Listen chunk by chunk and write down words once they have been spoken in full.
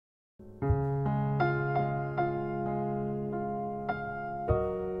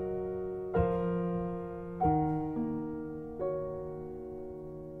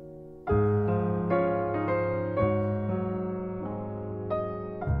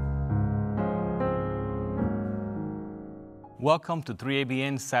Welcome to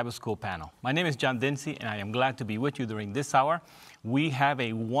 3ABN Sabbath School panel. My name is John Dempsey, and I am glad to be with you during this hour. We have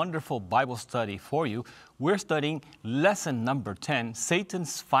a wonderful Bible study for you. We're studying lesson number 10,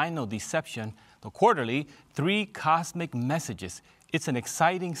 Satan's Final Deception, the quarterly 3 cosmic messages. It's an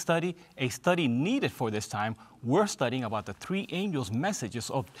exciting study, a study needed for this time. We're studying about the 3 angels'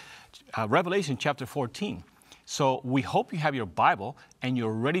 messages of Revelation chapter 14. So we hope you have your Bible and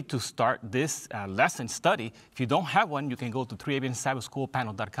you're ready to start this lesson study. If you don't have one, you can go to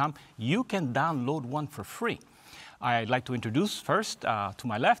 3ABNSabbathSchoolPanel.com. You can download one for free. I'd like to introduce first to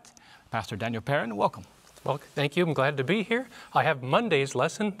my left, Pastor Daniel Perrin. Welcome. Well, thank you. I'm glad to be here. I have Monday's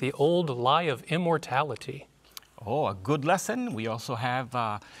lesson, The Old Lie of Immortality. Oh, a good lesson. We also have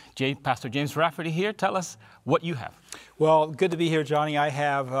Pastor James Rafferty here. Tell us what you have. Well, good to be here, Johnny. I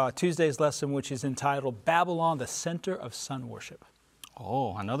have Tuesday's lesson, which is entitled Babylon, the Center of Sun Worship.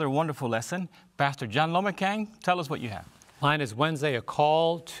 Oh, another wonderful lesson. Pastor John Lomacang, tell us what you have. Mine is Wednesday, A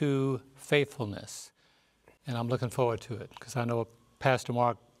Call to Faithfulness. And I'm looking forward to it because I know Pastor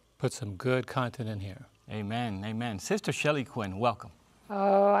Mark put some good content in here. Amen, amen. Sister Shelley Quinn, welcome.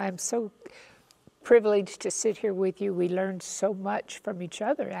 Oh, I'm so privileged to sit here with you. We learn so much from each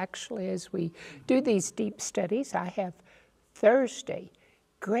other, actually, as we do these deep studies. I have Thursday,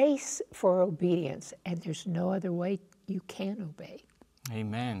 Grace for Obedience, and there's no other way you can obey.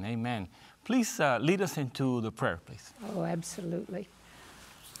 Amen, amen. Please lead us into the prayer, please. Oh, absolutely.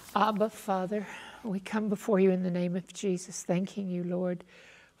 Abba, Father, we come before you in the name of Jesus, thanking you, Lord,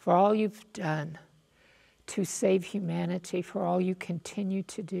 for all you've done to save humanity, for all you continue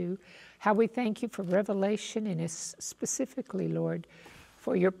to do. How we thank you for revelation and specifically, Lord,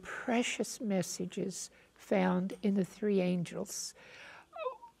 for your precious messages found in the 3 angels'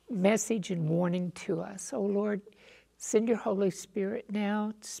 message and warning to us. Oh, Lord, send your Holy Spirit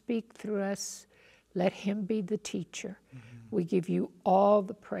now to speak through us. Let him be the teacher. We give you all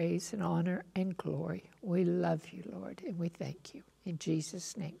the praise and honor and glory. We love you, Lord, and we thank you. In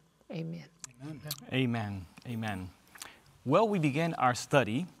Jesus' name, amen. Amen. Amen. Amen. Well, we begin our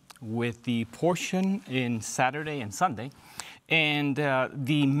study with the portion in Saturday and Sunday. And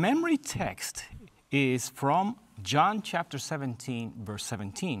the memory text is from John chapter 17, verse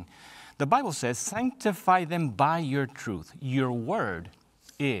 17. The Bible says, sanctify them by your truth. Your word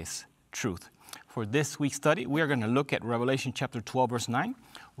is truth. For this week's study, we are going to look at Revelation chapter 12, verse 9,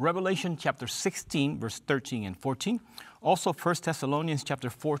 Revelation chapter 16, verse 13 and 14, also 1 Thessalonians chapter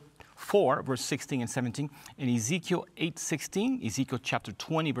 4, verse 16 and 17, and Ezekiel 8:16, Ezekiel chapter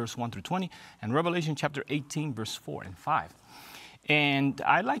 20, verse 1 through 20, and Revelation chapter 18, verse 4 and 5. And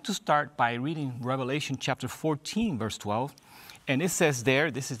I'd like to start by reading Revelation chapter 14, verse 12. And it says there,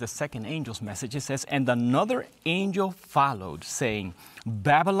 this is the second angel's message, it says, and another angel followed, saying,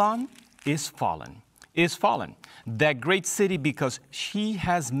 Babylon is fallen, that great city, because she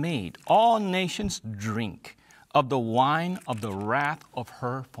has made all nations drink of the wine of the wrath of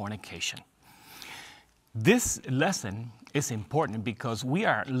her fornication. This lesson is important because we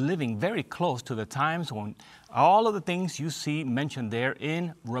are living very close to the times when all of the things you see mentioned there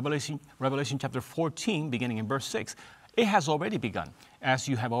in Revelation chapter 14, beginning in verse 6, it has already begun, as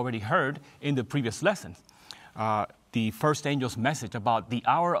you have already heard in the previous lessons. The first angel's message about the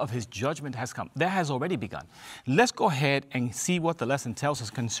hour of his judgment has come. That has already begun. Let's go ahead and see what the lesson tells us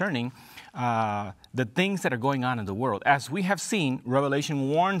concerning the things that are going on in the world. As we have seen, Revelation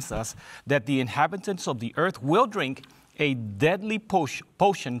warns us that the inhabitants of the earth will drink a deadly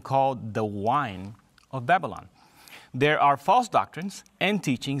potion called the wine of Babylon. There are false doctrines and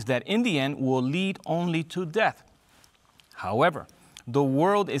teachings that in the end will lead only to death. However, the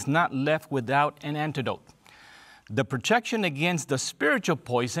world is not left without an antidote. The protection against the spiritual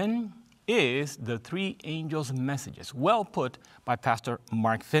poison is the 3 angels' messages. Well put by Pastor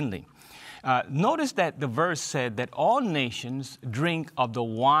Mark Finley. Notice that the verse said that all nations drink of the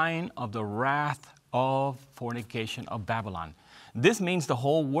wine of the wrath of fornication of Babylon. This means the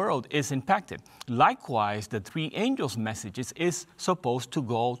whole world is impacted. Likewise, the 3 angels' messages is supposed to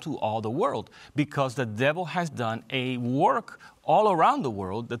go to all the world because the devil has done a work all around the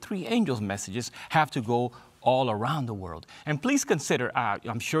world. The 3 angels' messages have to go all around the world. And please consider,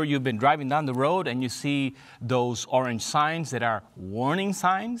 I'm sure you've been driving down the road and you see those orange signs that are warning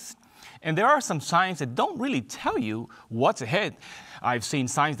signs. And there are some signs that don't really tell you what's ahead. I've seen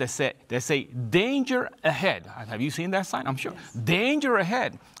signs that say danger ahead. Have you seen that sign? I'm sure. Yes. Danger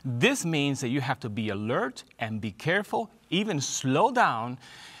ahead. This means that you have to be alert and be careful, even slow down,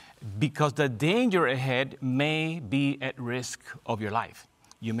 because the danger ahead may be at risk of your life.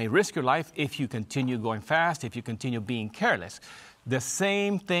 You may risk your life if you continue going fast, if you continue being careless. the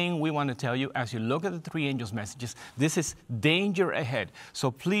same thing we want to tell you as you look at the three angels' messages. This is danger ahead.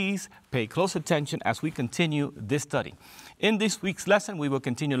 So please pay close attention as we continue this study. In this week's lesson, we will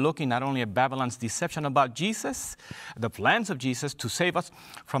continue looking not only at Babylon's deception about Jesus, the plans of Jesus to save us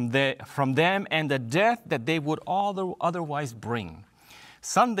from them, and the death that they would otherwise bring.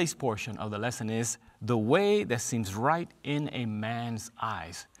 Sunday's portion of the lesson is the way that seems right in a man's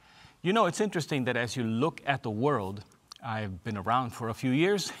eyes. You know, it's interesting that as you look at the world, I've been around for a few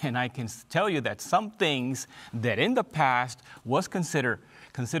years, and I can tell you that some things that in the past was considered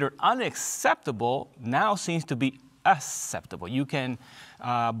unacceptable now seems to be acceptable. You can,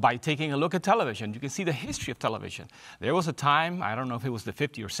 by taking a look at television, you can see the history of television. There was a time, I don't know if it was the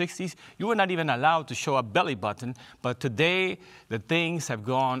 50s or 60s, you were not even allowed to show a belly button, but today the things have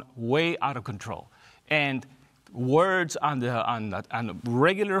gone way out of control. And words on the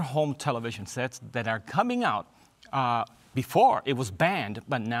regular home television sets that are coming out, before it was banned,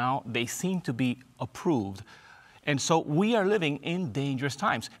 but now they seem to be approved. And so we are living in dangerous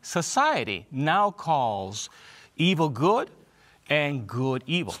times. Society now calls evil good and good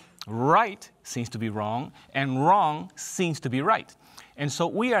evil. Right seems to be wrong, and wrong seems to be right. And so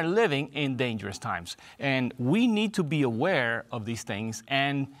we are living in dangerous times. And we need to be aware of these things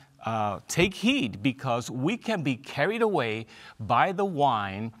and take heed, because we can be carried away by the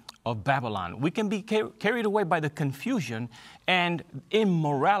wine of Babylon. We can be carried away by the confusion and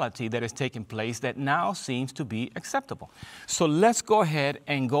immorality that is taking place that now seems to be acceptable. So let's go ahead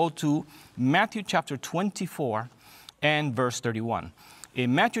and go to Matthew chapter 24 and verse 31.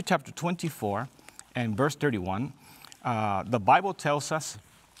 In Matthew chapter 24 and verse 31, the Bible tells us,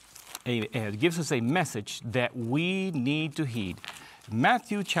 it gives us a message that we need to heed.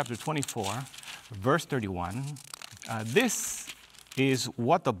 Matthew chapter 24, verse 31, this is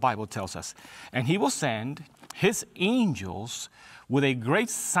what the Bible tells us. And he will send his angels with a great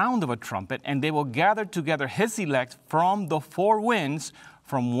sound of a trumpet, and they will gather together his elect from the four winds,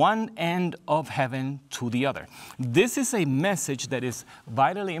 from one end of heaven to the other. This is a message that is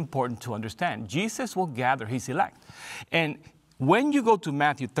vitally important to understand. Jesus will gather his elect. And when you go to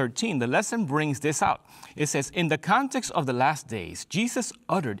Matthew 13, the lesson brings this out. It says, in the context of the last days, Jesus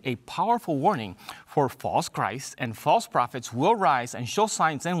uttered a powerful warning, for false Christs and false prophets will rise and show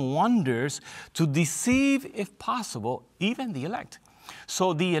signs and wonders to deceive, if possible, even the elect.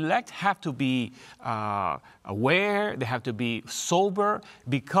 So the elect have to be aware, they have to be sober,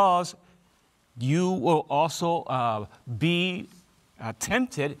 because you will also be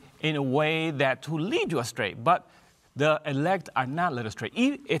tempted in a way that to lead you astray. But the elect are not led astray.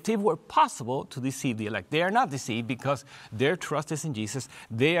 If it were possible to deceive the elect, they are not deceived because their trust is in Jesus.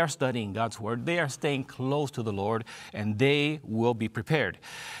 They are studying God's word. They are staying close to the Lord, and they will be prepared.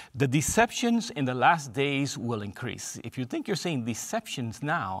 The deceptions in the last days will increase. If you think you're seeing deceptions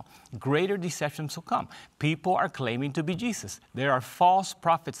now, greater deceptions will come. People are claiming to be Jesus. There are false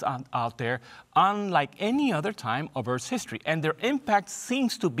prophets out there, unlike any other time of Earth's history. And their impact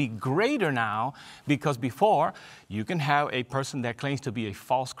seems to be greater now, because before, you can have a person that claims to be a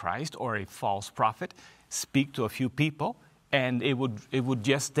false Christ or a false prophet speak to a few people, and it would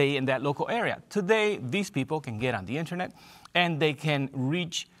just stay in that local area. Today, these people can get on the internet, and they can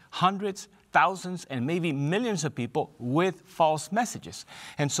reach hundreds, thousands, and maybe millions of people with false messages.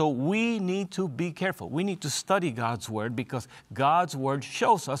 And so we need to be careful. We need to study God's word, because God's word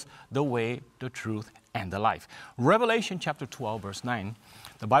shows us the way, the truth, and the life. Revelation chapter 12, verse 9,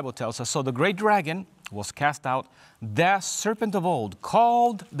 the Bible tells us, so the great dragon was cast out, that serpent of old,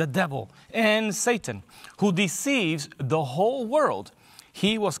 called the devil and Satan, who deceives the whole world.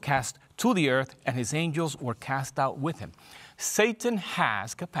 He was cast to the earth, and his angels were cast out with him. Satan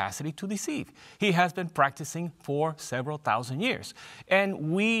has capacity to deceive. He has been practicing for several thousand years.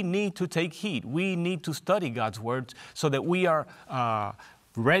 And we need to take heed. We need to study God's word so that we are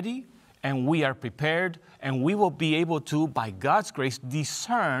ready and we are prepared, and we will be able to, by God's grace,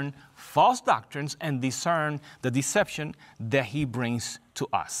 discern false doctrines and discern the deception that he brings to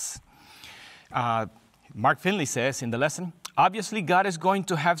us. Mark Finley says in the lesson, obviously, God is going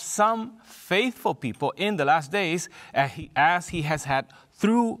to have some faithful people in the last days, as he has had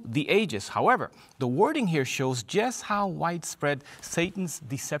through the ages. However, the wording here shows just how widespread Satan's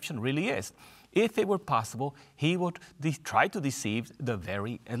deception really is. If it were possible, he would try to deceive the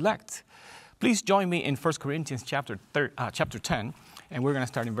very elect. Please join me in 1 Corinthians chapter 10, and we're going to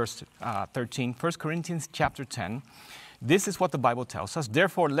start in verse 13. 1 Corinthians chapter 10. This is what the Bible tells us.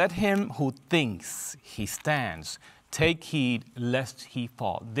 Therefore, let him who thinks he stands take heed lest he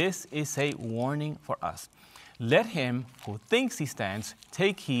fall. This is a warning for us. Let him who thinks he stands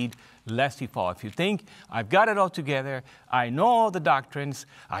take heed lest you fall. If you think, I've got it all together, I know all the doctrines,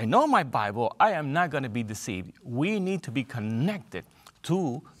 I know my Bible, I am not going to be deceived. We need to be connected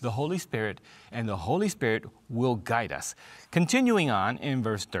to the Holy Spirit, and the Holy Spirit will guide us. Continuing on in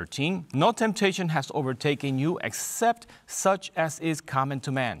verse 13, no temptation has overtaken you except such as is common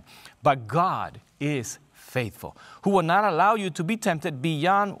to man. But God is faithful, who will not allow you to be tempted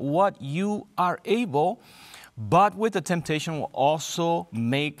beyond what you are able, but with the temptation will also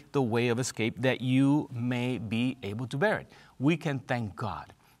make the way of escape that you may be able to bear it. We can thank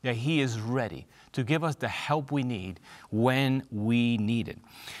God that He is ready to give us the help we need when we need it.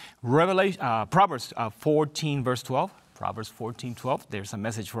 Proverbs 14, verse 12. Proverbs 14, 12. There's a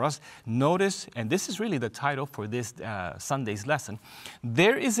message for us. Notice, and this is really the title for this Sunday's lesson.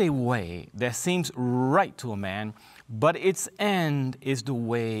 There is a way that seems right to a man, but its end is the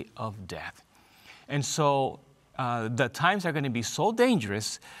way of death. And so the times are going to be so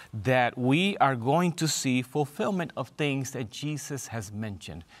dangerous that we are going to see fulfillment of things that Jesus has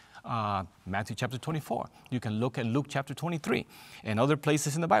mentioned. Matthew chapter 24. You can look at Luke chapter 23 and other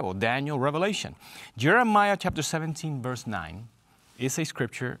places in the Bible, Daniel, Revelation. Jeremiah chapter 17, verse 9 is a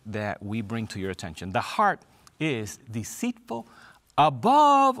scripture that we bring to your attention. The heart is deceitful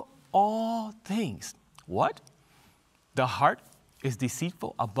above all things. What? The heart is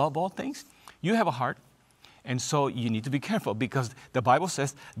deceitful above all things? You have a heart. And so you need to be careful because the Bible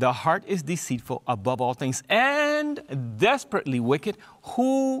says the heart is deceitful above all things and desperately wicked.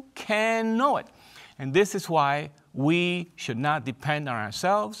 Who can know it? And this is why we should not depend on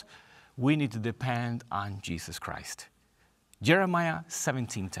ourselves. We need to depend on Jesus Christ. Jeremiah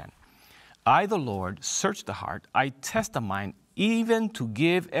 17:10. I, the Lord, search the heart. I test the mind, even to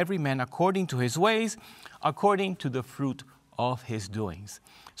give every man according to his ways, according to the fruit of his doings.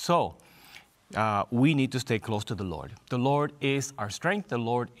 So, we need to stay close to the Lord. The Lord is our strength. The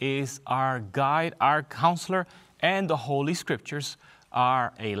Lord is our guide, our counselor, and the Holy Scriptures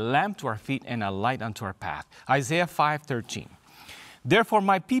are a lamp to our feet and a light unto our path. Isaiah 5:13. Therefore,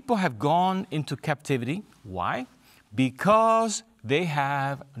 my people have gone into captivity. Why? Because they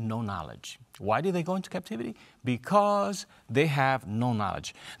have no knowledge. Why did they go into captivity? Because they have no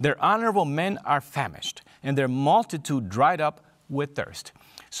knowledge. Their honorable men are famished, and their multitude dried up with thirst.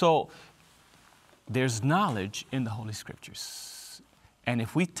 So, there's knowledge in the Holy Scriptures. And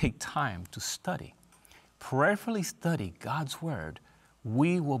if we take time to study, prayerfully study God's Word,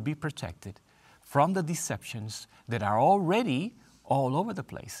 we will be protected from the deceptions that are already all over the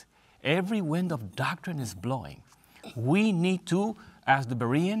place. Every wind of doctrine is blowing. We need to, as the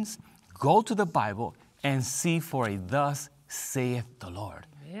Bereans, go to the Bible and see for a thus saith the Lord.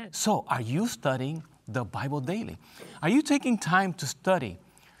 Amen. So are you studying the Bible daily? Are you taking time to study,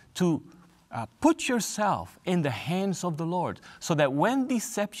 to put yourself in the hands of the Lord so that when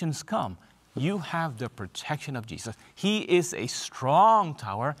deceptions come, you have the protection of Jesus. He is a strong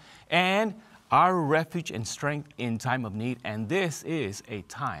tower and our refuge and strength in time of need, and this is a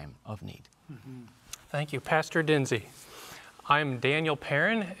time of need. Mm-hmm. Thank you, Pastor Dinsey. I'm Daniel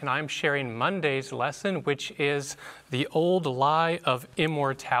Perrin, and I'm sharing Monday's lesson, which is the old lie of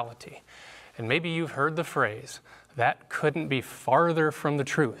immortality. And maybe you've heard the phrase, that couldn't be farther from the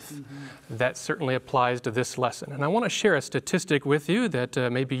truth. Mm-hmm. That certainly applies to this lesson. And I want to share a statistic with you that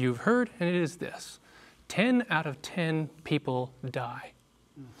maybe you've heard, and it is this. 10 out of 10 people die.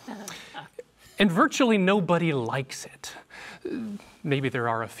 And virtually nobody likes it. Maybe there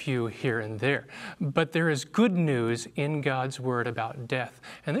are a few here and there, but there is good news in God's Word about death.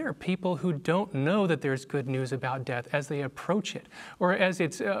 And there are people who don't know that there's good news about death as they approach it, or as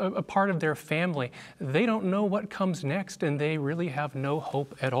it's a part of their family. They don't know what comes next, and they really have no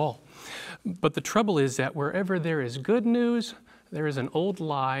hope at all. But the trouble is that wherever there is good news, there is an old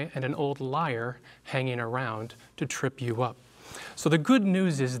lie and an old liar hanging around to trip you up. So the good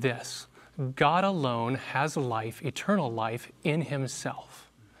news is this. God alone has life, eternal life, in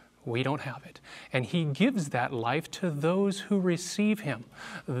Himself. We don't have it. And He gives that life to those who receive Him.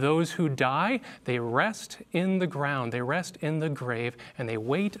 Those who die, they rest in the ground, they rest in the grave, and they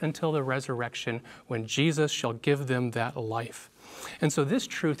wait until the resurrection when Jesus shall give them that life. And so this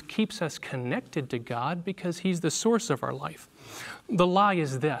truth keeps us connected to God because He's the source of our life. The lie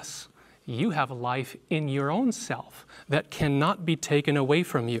is this. You have life in your own self that cannot be taken away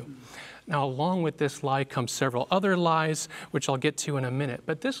from you. Now, along with this lie comes several other lies, which I'll get to in a minute.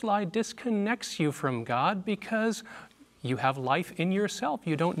 But this lie disconnects you from God because you have life in yourself.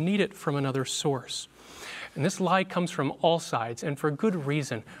 You don't need it from another source. And this lie comes from all sides, and for good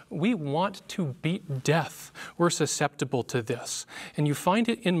reason. We want to beat death. We're susceptible to this. And you find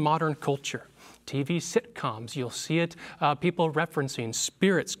it in modern culture. TV sitcoms, you'll see it, people referencing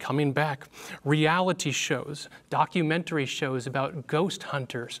spirits coming back. Reality shows, documentary shows about ghost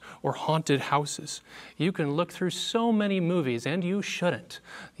hunters or haunted houses. You can look through so many movies, and you shouldn't.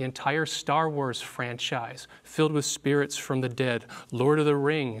 The entire Star Wars franchise, filled with spirits from the dead, Lord of the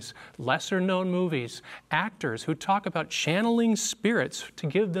Rings, lesser-known movies, actors who talk about channeling spirits to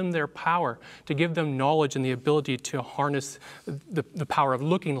give them their power, to give them knowledge and the ability to harness the power of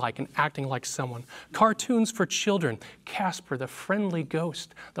looking like and acting like someone. Cartoons for children, Casper the Friendly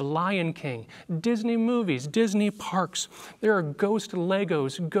Ghost, The Lion King, Disney movies, Disney parks. There are ghost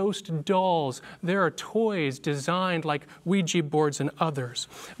Legos, ghost dolls. There are toys designed like Ouija boards and others.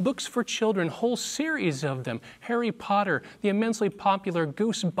 Books for children, whole series of them. Harry Potter, the immensely popular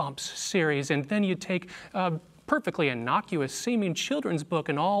Goosebumps series, and then you take perfectly innocuous seeming children's book,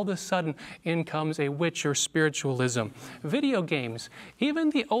 and all of a sudden in comes a witch or spiritualism. Video games, even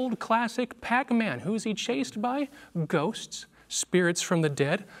the old classic Pac-Man. Who's he chased by? Ghosts, spirits from the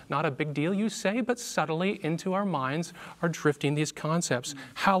dead. Not a big deal, you say, but subtly into our minds are drifting these concepts.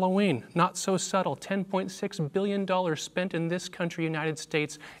 Halloween, not so subtle. $10.6 billion spent in this country, United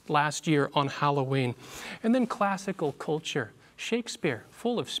States, last year on Halloween. And then classical culture. Shakespeare,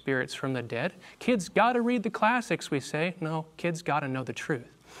 full of spirits from the dead. Kids got to read the classics, we say. No, kids got to know the truth.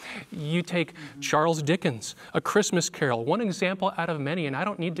 You take Charles Dickens, A Christmas Carol, one example out of many, and I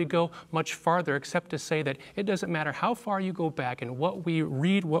don't need to go much farther except to say that it doesn't matter how far you go back and what we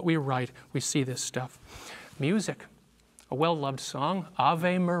read, what we write, we see this stuff. Music, a well-loved song,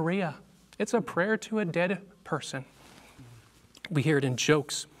 Ave Maria. It's a prayer to a dead person. We hear it in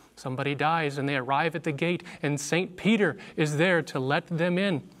jokes. Somebody dies and they arrive at the gate and St. Peter is there to let them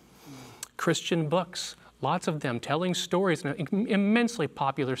in. Christian books, lots of them telling stories. An immensely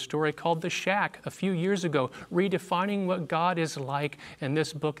popular story called The Shack a few years ago, redefining what God is like. And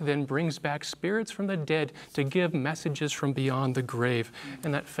this book then brings back spirits from the dead to give messages from beyond the grave.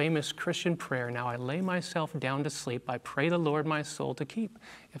 And that famous Christian prayer, now I lay myself down to sleep, I pray the Lord my soul to keep.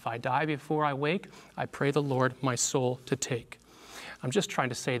 If I die before I wake, I pray the Lord my soul to take. I'm just trying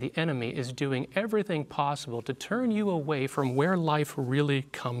to say the enemy is doing everything possible to turn you away from where life really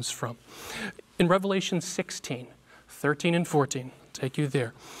comes from. In Revelation 16, 13 and 14, take you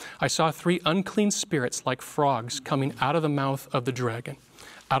there. I saw 3 unclean spirits like frogs coming out of the mouth of the dragon,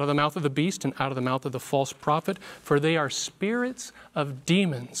 out of the mouth of the beast and out of the mouth of the false prophet, for they are spirits of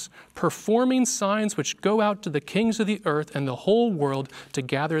demons, performing signs which go out to the kings of the earth and the whole world to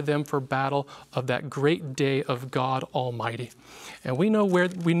gather them for battle of that great day of God Almighty. And we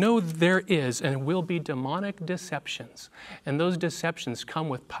know there is and will be demonic deceptions. And those deceptions come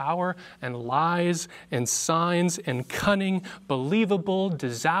with power and lies and signs and cunning, believable,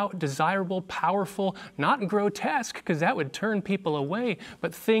 desirable, powerful, not grotesque, because that would turn people away,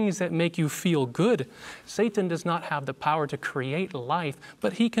 but things that make you feel good. Satan does not have the power to create life,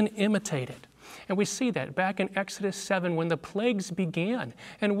 but he can imitate it. And we see that back in Exodus 7 when the plagues began.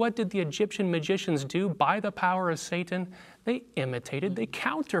 And what did the Egyptian magicians do by the power of Satan? They imitated, they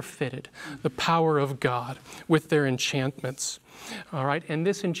counterfeited the power of God with their enchantments. All right, and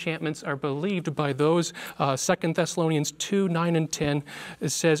these enchantments are believed by those, 2 Thessalonians 2, 9 and 10, it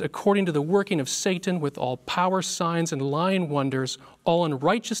says, according to the working of Satan with all power, signs, and lying wonders, all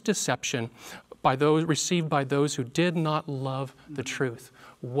unrighteous deception by those received by those who did not love the truth.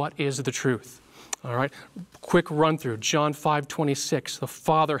 What is the truth? All right, quick run through. John 5:26, the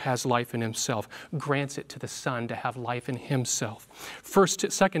Father has life in himself, grants it to the Son to have life in himself.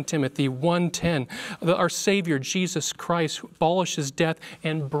 2 Timothy 1:10, our Savior Jesus Christ abolishes death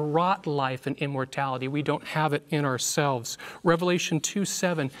and brought life and immortality. We don't have it in ourselves. Revelation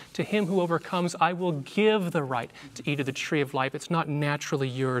 2:7, to him who overcomes, I will give the right to eat of the tree of life. It's not naturally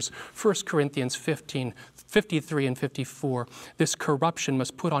yours. 1 Corinthians 15, 53 and 54, this corruption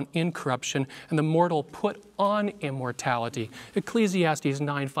must put on incorruption, and the mortal put on immortality. Ecclesiastes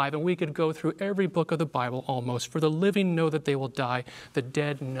 9:5, and we could go through every book of the Bible almost. For the living know that they will die, the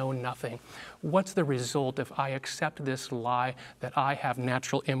dead know nothing. What's the result if I accept this lie that I have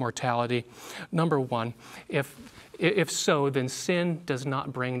natural immortality? Number one, if so, then sin does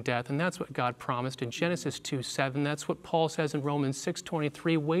not bring death. And that's what God promised in Genesis 2:7. That's what Paul says in Romans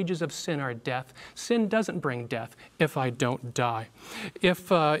 6:23. Wages of sin are death. Sin doesn't bring death if I don't die.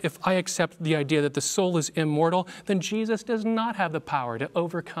 If I accept the idea that the soul is immortal, then Jesus does not have the power to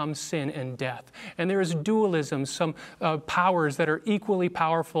overcome sin and death. And there is dualism, some powers that are equally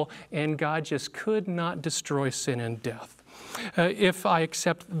powerful, and God just could not destroy sin and death. If I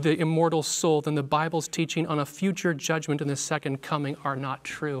accept the immortal soul, then the Bible's teaching on a future judgment and the second coming are not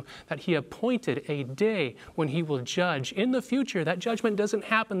true. That He appointed a day when He will judge in the future. That judgment doesn't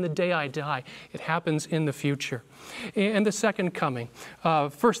happen the day I die. It happens in the future. And the second coming,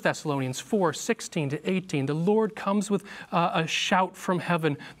 1 Thessalonians 4:16-18, the Lord comes with a shout from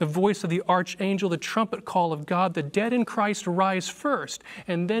heaven, the voice of the archangel, the trumpet call of God. The dead in Christ rise first,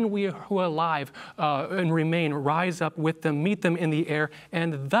 and then we who are alive and remain rise up with them, meet them in the air,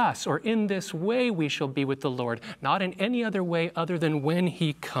 and thus, or in this way, we shall be with the Lord, not in any other way other than when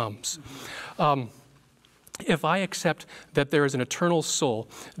He comes. If I accept that there is an eternal soul,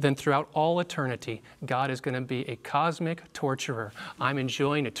 then throughout all eternity, God is going to be a cosmic torturer. I'm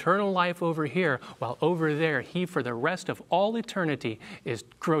enjoying eternal life over here, while over there, He, for the rest of all eternity, is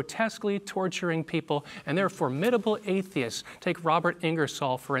grotesquely torturing people, and they're formidable atheists. Take Robert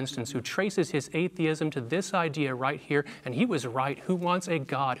Ingersoll, for instance, who traces his atheism to this idea right here, and he was right. Who wants a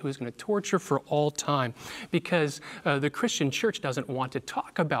God who is going to torture for all time? Because the Christian church doesn't want to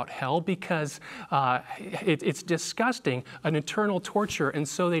talk about hell because it's disgusting, an eternal torture, and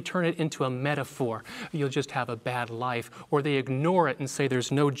so they turn it into a metaphor. You'll just have a bad life, or they ignore it and say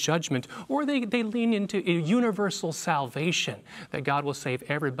there's no judgment, or they lean into a universal salvation, that God will save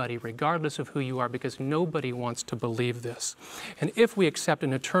everybody regardless of who you are, because nobody wants to believe this. And if we accept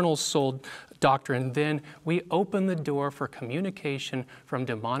an eternal soul doctrine, then we open the door for communication from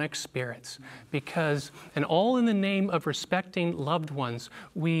demonic spirits, because, and all in the name of respecting loved ones,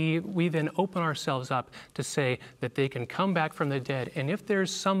 we then open ourselves up to say that they can come back from the dead. And if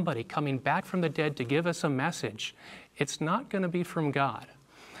there's somebody coming back from the dead to give us a message, it's not going to be from God.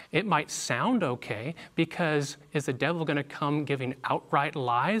 It might sound okay, because is the devil going to come giving outright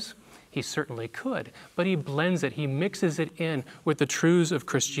lies? He certainly could, but he blends it, he mixes it in with the truths of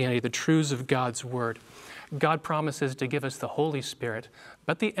Christianity, the truths of God's Word. God promises to give us the Holy Spirit,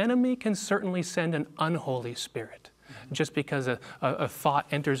 but the enemy can certainly send an unholy spirit. Just because a thought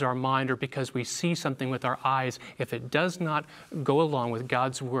enters our mind, or because we see something with our eyes, if it does not go along with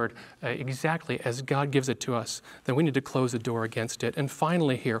God's Word exactly as God gives it to us, then we need to close the door against it. And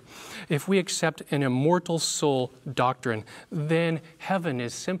finally here, if we accept an immortal soul doctrine, then heaven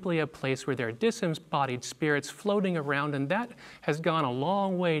is simply a place where there are disembodied spirits floating around, and that has gone a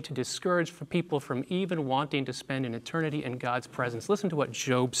long way to discourage people from even wanting to spend an eternity in God's presence. Listen to what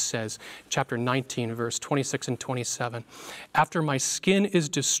Job says, chapter 19, verse 26 and 27. After my skin is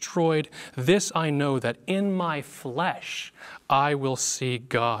destroyed, this I know, that in my flesh I will see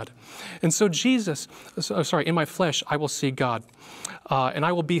God. And so in my flesh I will see God, and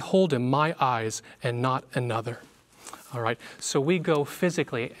I will behold Him, my eyes, and not another. All right, so we go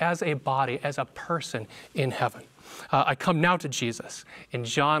physically as a body, as a person in heaven. I come now to Jesus. In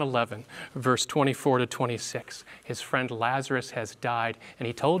John 11, verse 24 to 26, his friend Lazarus has died, and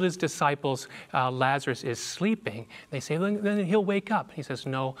he told his disciples, Lazarus is sleeping. They say, then he'll wake up. He says,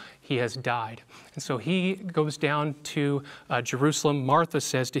 no, he has died. And so he goes down to Jerusalem. Martha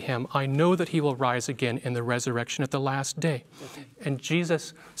says to him, I know that he will rise again in the resurrection at the last day. And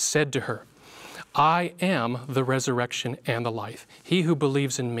Jesus said to her, I am the resurrection and the life. He who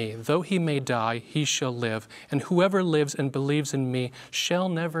believes in me, though he may die, he shall live. And whoever lives and believes in me shall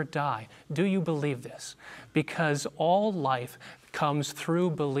never die. Do you believe this? Because all life comes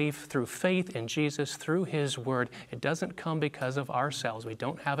through belief, through faith in Jesus, through His Word. It doesn't come because of ourselves. We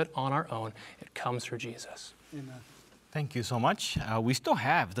don't have it on our own. It comes through Jesus. Amen. Thank you so much. We still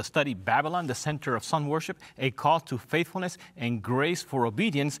have the study Babylon, the Center of Sun Worship, a call to faithfulness and grace for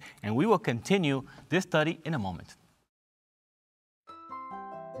obedience, and we will continue this study in a moment.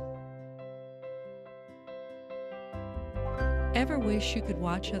 Ever wish you could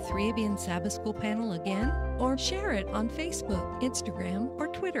watch a 3ABN Sabbath School panel again? Or share it on Facebook, Instagram, or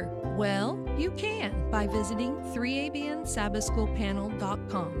Twitter? Well, you can by visiting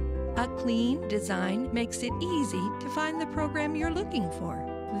 3ABNSabbathSchoolPanel.com. A clean design makes it easy to find the program you're looking for.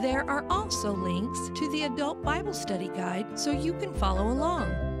 There are also links to the Adult Bible Study Guide so you can follow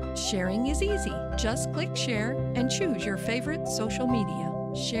along. Sharing is easy. Just click share and choose your favorite social media.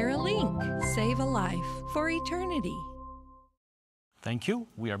 Share a link. Save a life for eternity. Thank you.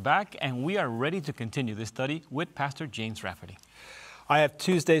 We are back, and we are ready to continue this study with Pastor James Rafferty. I have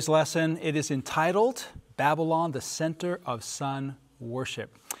Tuesday's lesson. It is entitled Babylon, the Center of Sun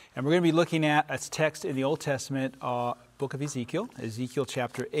Worship. And we're going to be looking at a text in the Old Testament, book of Ezekiel, Ezekiel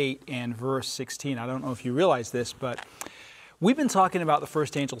chapter 8 and verse 16. I don't know if you realize this, but we've been talking about the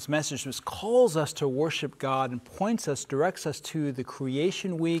first angel's message, which calls us to worship God and directs us to the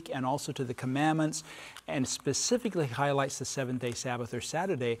creation week and also to the commandments, and specifically highlights the seventh-day Sabbath or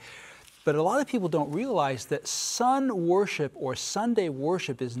Saturday. But a lot of people don't realize that sun worship or Sunday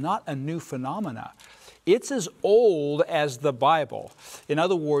worship is not a new phenomena. It's as old as the Bible. In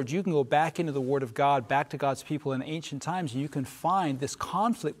other words, you can go back into the Word of God, back to God's people in ancient times, and you can find this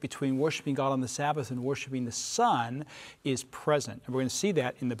conflict between worshiping God on the Sabbath and worshiping the sun is present. And we're going to see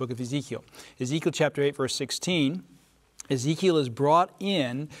that in the book of Ezekiel. Ezekiel chapter 8, verse 16. Ezekiel is brought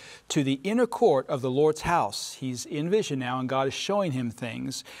in to the inner court of the Lord's house. He's in vision now, and God is showing him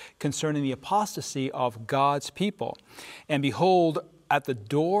things concerning the apostasy of God's people. And behold, at the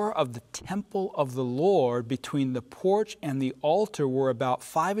door of the temple of the Lord, between the porch and the altar, were about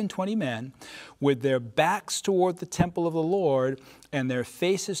 25 men, with their backs toward the temple of the Lord, and their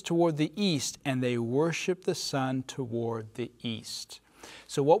faces toward the east, and they worshiped the sun toward the east.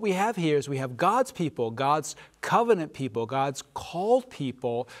 So what we have here is we have God's people, God's covenant people, God's called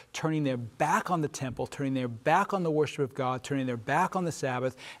people turning their back on the temple, turning their back on the worship of God, turning their back on the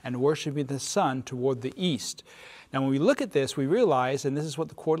Sabbath, and worshiping the sun toward the east. Now when we look at this, we realize, and this is what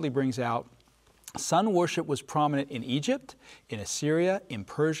the quarterly brings out, sun worship was prominent in Egypt, in Assyria, in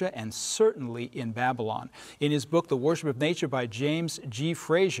Persia, and certainly in Babylon. In his book, The Worship of Nature by James G.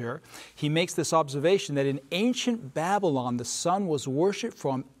 Frazier, he makes this observation that in ancient Babylon, the sun was worshipped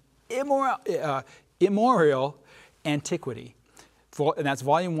from immemorial antiquity. And that's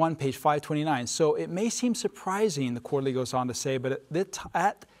volume 1, page 529. So it may seem surprising, the quarterly goes on to say, but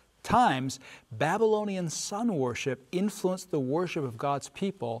at times, Babylonian sun worship influenced the worship of God's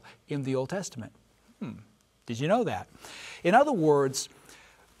people in the Old Testament. Did you know that? In other words,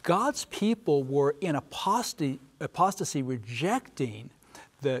 God's people were in apostasy, rejecting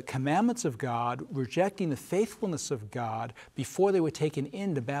the commandments of God, rejecting the faithfulness of God before they were taken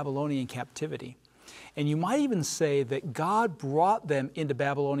into Babylonian captivity. And you might even say that God brought them into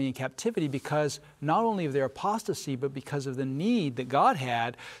Babylonian captivity because not only of their apostasy, but because of the need that God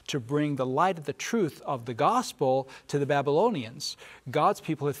had to bring the light of the truth of the gospel to the Babylonians. God's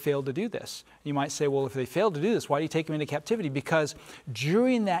people had failed to do this. You might say, well, if they failed to do this, why do you take them into captivity? Because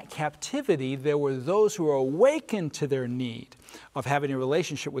during that captivity, there were those who were awakened to their need of having a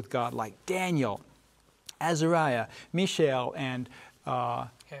relationship with God, like Daniel, Azariah, Mishael, and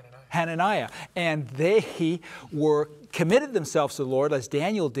Hananiah. And they were committed themselves to the Lord, as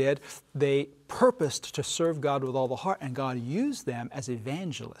Daniel did. They purposed to serve God with all the heart, and God used them as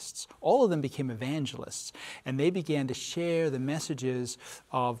evangelists. All of them became evangelists, and they began to share the messages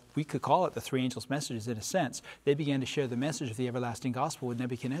of, we could call it the three angels' messages in a sense. They began to share the message of the everlasting gospel with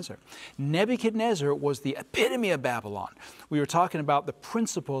Nebuchadnezzar. Nebuchadnezzar was the epitome of Babylon. We were talking about the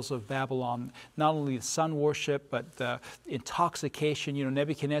principles of Babylon, not only the sun worship, but the intoxication. You know,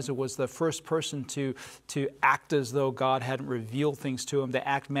 Nebuchadnezzar was the first person to act as though God hadn't revealed things to him, to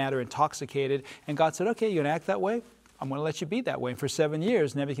act matter intoxicated. And God said, okay, you're going to act that way? I'm going to let you be that way. And for 7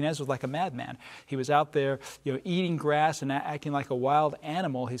 years, Nebuchadnezzar was like a madman. He was out there, you know, eating grass and acting like a wild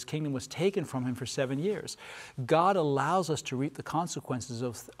animal. His kingdom was taken from him for 7 years. God allows us to reap the consequences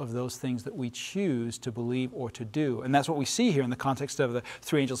of those things that we choose to believe or to do. And that's what we see here in the context of the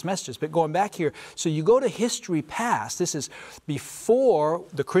three angels' messages. But going back here, so you go to history past. This is before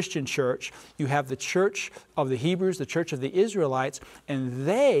the Christian church. You have the church of the Hebrews, the church of the Israelites, and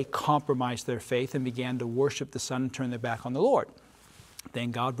they compromised their faith and began to worship the sun and turn their back on the Lord.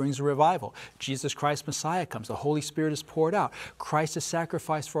 Then God brings a revival. Jesus Christ, Messiah, comes. The Holy Spirit is poured out. Christ is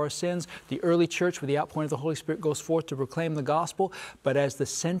sacrificed for our sins. The early church, with the outpouring of the Holy Spirit, goes forth to proclaim the gospel. But as the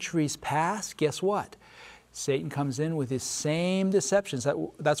centuries pass, guess what? Satan comes in with his same deceptions.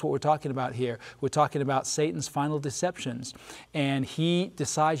 That's what we're talking about here. We're talking about Satan's final deceptions. And he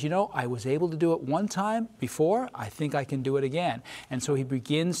decides, you know, I was able to do it one time before, I think I can do it again. And so he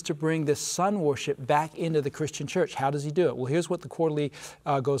begins to bring this sun worship back into the Christian church. How does he do it? Well, here's what the quarterly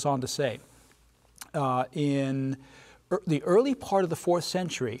goes on to say. In the early part of the 4th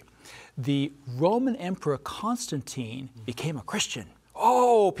century, the Roman Emperor Constantine became a Christian.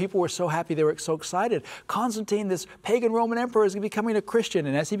 Oh, people were so happy, they were so excited. Constantine, this pagan Roman emperor, is becoming a Christian.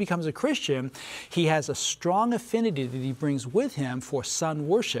 And as he becomes a Christian, he has a strong affinity that he brings with him for sun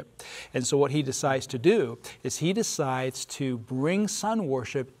worship. And so what he decides to do is he decides to bring sun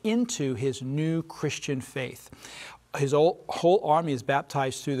worship into his new Christian faith. His whole army is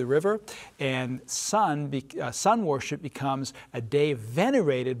baptized through the river, and sun worship becomes a day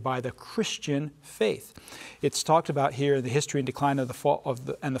venerated by the Christian faith. It's talked about here in the history and decline of the fall of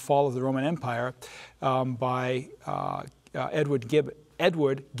the Roman Empire by Edward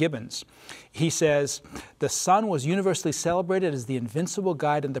Edward Gibbons. He says, the sun was universally celebrated as the invincible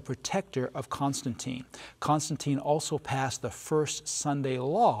guide and the protector of Constantine. Constantine also passed the first Sunday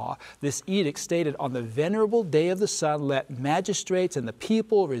law. This edict stated, on the venerable day of the sun, let magistrates and the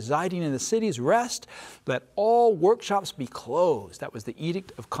people residing in the cities rest. Let all workshops be closed. That was the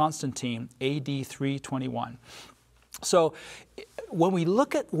edict of Constantine, AD 321. So when we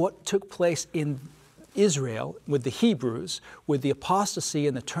look at what took place in Israel with the Hebrews, with the apostasy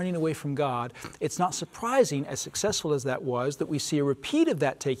and the turning away from God, it's not surprising, as successful as that was, that we see a repeat of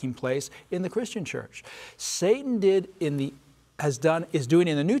that taking place in the Christian church. Satan is doing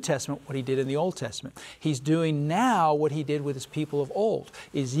in the New Testament what he did in the Old Testament. He's doing now what he did with his people of old.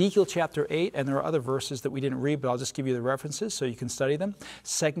 Ezekiel chapter 8, and there are other verses that we didn't read, but I'll just give you the references so you can study them.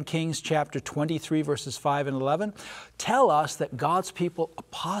 2 Kings chapter 23, verses 5 and 11, tell us that God's people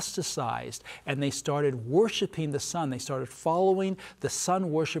apostatized and they started worshiping the sun. They started following the sun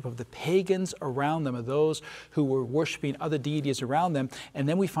worship of the pagans around them, of those who were worshiping other deities around them. And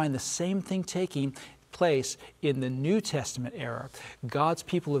then we find the same thing taking place in the New Testament era. God's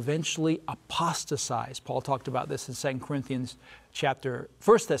people eventually apostatized. Paul talked about this in 1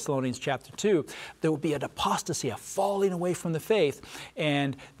 Thessalonians chapter 2. There would be an apostasy, a falling away from the faith,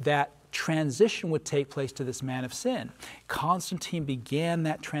 and that transition would take place to this man of sin. Constantine began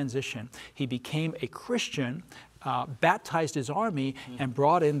that transition. He became a Christian, baptized his army, and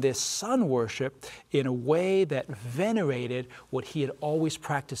brought in this sun worship in a way that venerated what he had always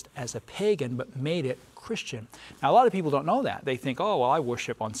practiced as a pagan, but made it Christian. Now, a lot of people don't know that. They think, oh, well, I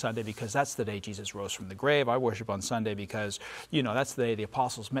worship on Sunday because that's the day Jesus rose from the grave. I worship on Sunday because, you know, that's the day the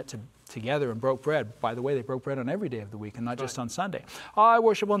apostles met together and broke bread. By the way, they broke bread on every day of the week and not just on Sunday. Oh, I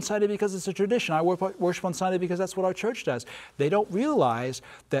worship on Sunday because it's a tradition. I worship on Sunday because that's what our church does. They don't realize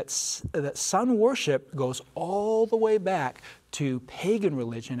that sun worship goes all the way back to pagan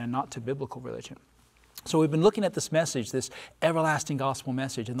religion and not to biblical religion. So we've been looking at this message, this everlasting gospel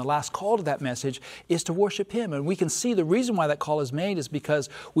message, and the last call to that message is to worship Him. And we can see the reason why that call is made is because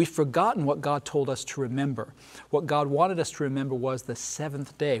we've forgotten what God told us to remember. What God wanted us to remember was the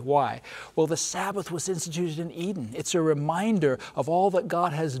seventh day. Why? Well, the Sabbath was instituted in Eden. It's a reminder of all that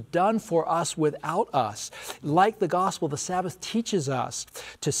God has done for us without us. Like the gospel, the Sabbath teaches us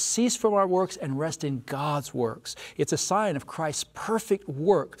to cease from our works and rest in God's works. It's a sign of Christ's perfect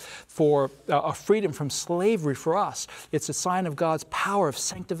work for a freedom from slavery for us. It's a sign of God's power of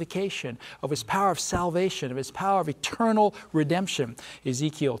sanctification, of His power of salvation, of His power of eternal redemption.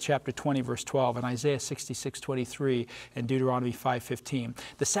 Ezekiel chapter 20, verse 12, and Isaiah 66, 23, and Deuteronomy 5:15.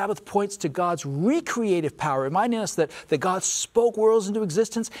 The Sabbath points to God's recreative power, reminding us that God spoke worlds into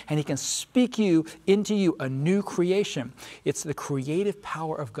existence and He can speak into you a new creation. It's the creative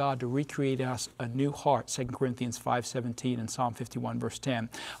power of God to recreate us a new heart, 2 Corinthians 5:17 and Psalm 51, verse 10.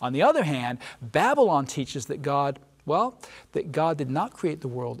 On the other hand, Babylon teaches that God did not create the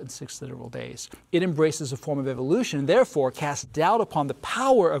world in 6 literal days. It embraces a form of evolution and therefore casts doubt upon the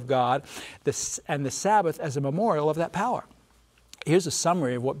power of God and the Sabbath as a memorial of that power. Here's a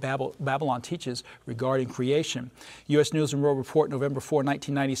summary of what Babylon teaches regarding creation. U.S. News and World Report, November 4,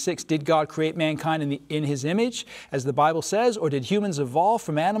 1996. Did God create mankind in His image, as the Bible says, or did humans evolve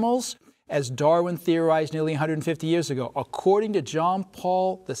from animals, as Darwin theorized nearly 150 years ago? According to John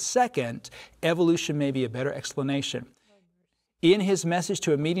Paul II, evolution may be a better explanation. In his message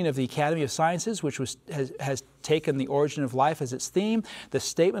to a meeting of the Academy of Sciences, which has taken the origin of life as its theme, the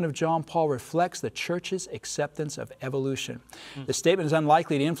statement of John Paul reflects the Church's acceptance of evolution. The statement is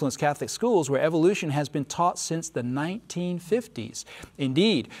unlikely to influence Catholic schools, where evolution has been taught since the 1950s.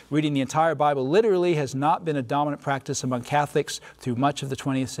 Indeed, reading the entire Bible literally has not been a dominant practice among Catholics through much of the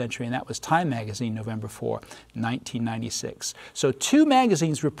 20th century, and that was Time magazine, November 4, 1996. So 2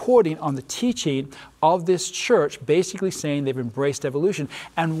 magazines reporting on the teaching of this church, basically saying they've embraced evolution.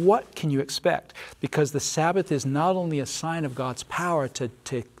 And what can you expect? Because the Sabbath is not only a sign of God's power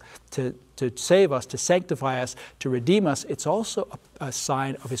to save us, to sanctify us, to redeem us, it's also a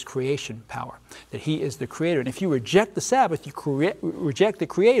sign of His creation power, that He is the Creator. And if you reject the Sabbath, you reject the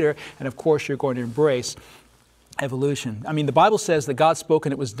Creator, and of course you're going to embrace evolution. I mean, the Bible says that God spoke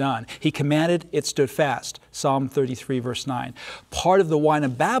and it was done. He commanded, it stood fast. Psalm 33, verse 9. Part of the wine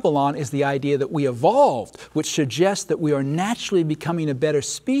of Babylon is the idea that we evolved, which suggests that we are naturally becoming a better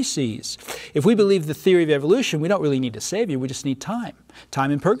species. If we believe the theory of evolution, we don't really need a Savior. We just need time.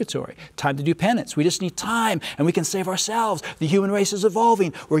 Time in purgatory. Time to do penance. We just need time and we can save ourselves. The human race is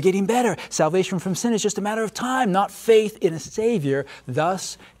evolving. We're getting better. Salvation from sin is just a matter of time, not faith in a Savior.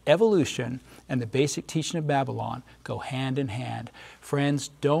 Thus, evolution and the basic teaching of Babylon go hand in hand. Friends,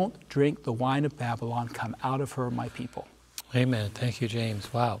 don't drink the wine of Babylon. Come out of her, my people. Amen. Thank you,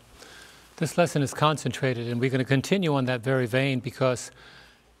 James. Wow. This lesson is concentrated, and we're going to continue on that very vein because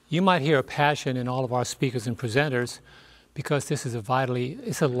you might hear a passion in all of our speakers and presenters because this is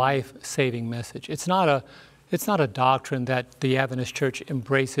it's a life-saving message. It's not a doctrine that the Adventist Church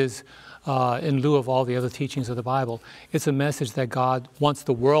embraces in lieu of all the other teachings of the Bible. It's a message that God wants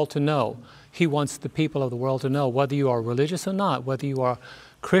the world to know. He wants the people of the world to know, whether you are religious or not, whether you are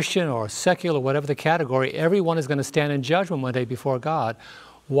Christian or secular, whatever the category, everyone is going to stand in judgment one day before God.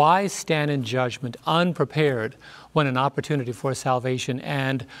 Why stand in judgment unprepared when an opportunity for salvation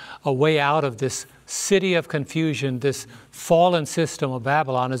and a way out of this city of confusion, this fallen system of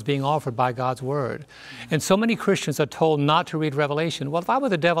Babylon is being offered by God's Word? And so many Christians are told not to read Revelation. Well, if I were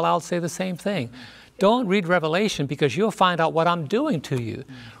the devil, I would say the same thing. Don't read Revelation because you'll find out what I'm doing to you.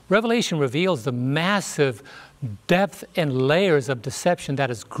 Revelation reveals the massive depth and layers of deception that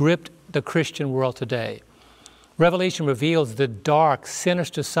has gripped the Christian world today. Revelation reveals the dark,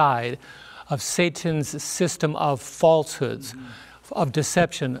 sinister side of Satan's system of falsehoods, of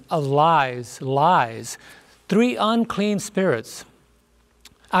deception, of lies. 3 unclean spirits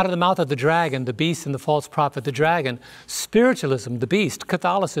out of the mouth of the dragon, the beast and the false prophet. The dragon, spiritualism, the beast,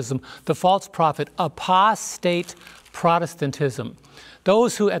 Catholicism, the false prophet, apostate Protestantism.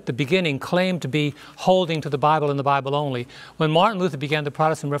 Those who at the beginning claimed to be holding to the Bible and the Bible only. When Martin Luther began the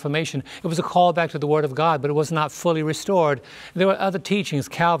Protestant Reformation, it was a call back to the Word of God, but it was not fully restored. There were other teachings,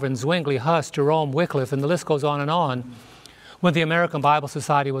 Calvin, Zwingli, Huss, Jerome, Wycliffe, and the list goes on and on. When the American Bible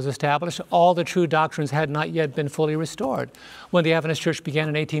Society was established, all the true doctrines had not yet been fully restored. When the Adventist Church began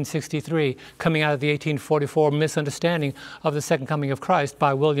in 1863, coming out of the 1844 misunderstanding of the Second Coming of Christ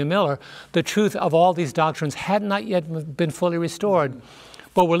by William Miller, the truth of all these doctrines had not yet been fully restored.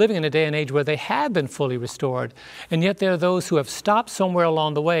 But we're living in a day and age where they have been fully restored. And yet there are those who have stopped somewhere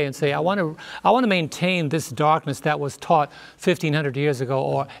along the way and say, I want to maintain this darkness that was taught 1,500 years ago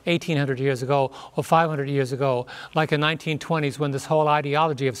or 1,800 years ago or 500 years ago, like in 1920s when this whole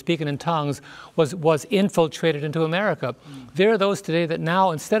ideology of speaking in tongues was infiltrated into America. There are those today that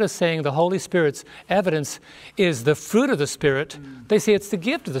now, instead of saying the Holy Spirit's evidence is the fruit of the Spirit, they say it's the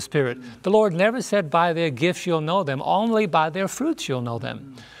gift of the Spirit. The Lord never said by their gifts you'll know them, only by their fruits you'll know them.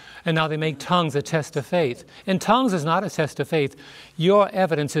 And now they make tongues a test of faith. And tongues is not a test of faith. Your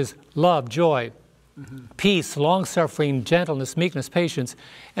evidence is love, joy, peace, long-suffering, gentleness, meekness, patience.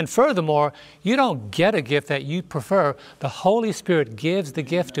 And furthermore, you don't get a gift that you prefer. The Holy Spirit gives the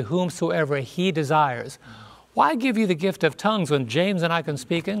gift to whomsoever He desires. Why give you the gift of tongues when James and I can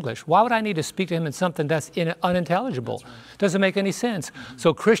speak English? Why would I need to speak to him in something that's unintelligible? Doesn't make any sense.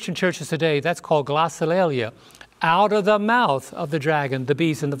 So Christian churches today, that's called glossolalia. Out of the mouth of the dragon, the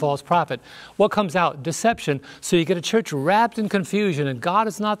beast, and the false prophet. What comes out? Deception. So you get a church wrapped in confusion, and God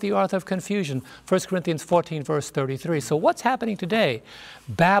is not the author of confusion. 1 Corinthians 14, verse 33. So what's happening today?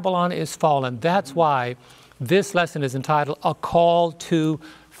 Babylon is fallen. That's why this lesson is entitled, A Call to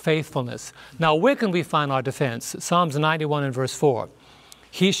Faithfulness. Now, where can we find our defense? Psalms 91 and verse 4.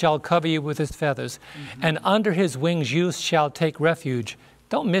 He shall cover you with his feathers, and under his wings you shall take refuge.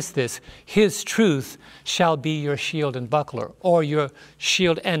 Don't miss this. His truth shall be your shield and buckler, or your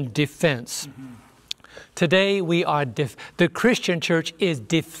shield and defense. Today we are, the Christian church is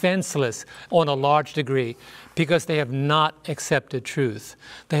defenseless on a large degree because they have not accepted truth.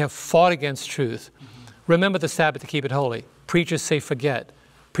 They have fought against truth. Remember the Sabbath to keep it holy. Preachers say forget.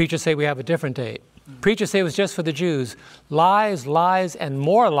 Preachers say we have a different day. Preachers say it was just for the Jews. Lies, lies, and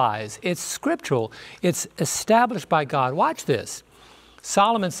more lies. It's scriptural. It's established by God. Watch this.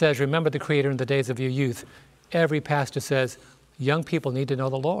 Solomon says, remember the Creator in the days of your youth. Every pastor says, young people need to know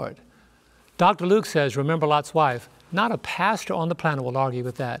the Lord. Dr. Luke says, remember Lot's wife. Not a pastor on the planet will argue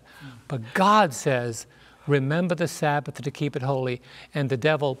with that. But God says, remember the Sabbath to keep it holy. And the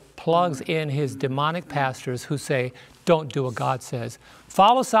devil plugs in his demonic pastors who say, don't do what God says.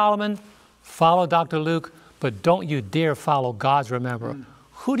 Follow Solomon, follow Dr. Luke, but don't you dare follow God's remember.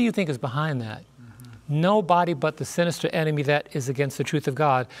 Who do you think is behind that? Nobody but the sinister enemy that is against the truth of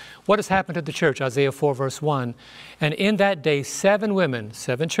God. What has happened to the church? Isaiah 4, verse 1. And in that day, 7 women,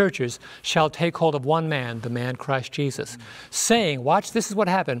 7 churches, shall take hold of one man, the man Christ Jesus, saying, watch, this is what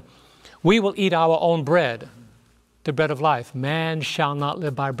happened. We will eat our own bread, the bread of life. Man shall not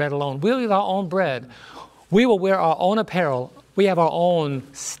live by bread alone. We'll eat our own bread. We will wear our own apparel. We have our own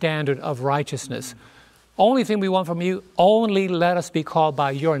standard of righteousness. Only thing we want from you, only let us be called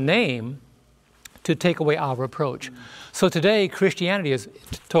by your name to take away our reproach. So today, Christianity is,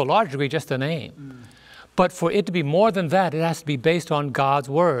 to a large degree, just a name. But for it to be more than that, it has to be based on God's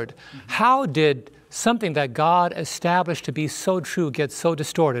Word. How did something that God established to be so true get so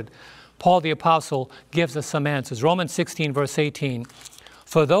distorted? Paul the Apostle gives us some answers. Romans 16, verse 18.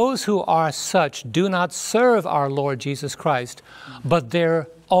 For those who are such do not serve our Lord Jesus Christ, but their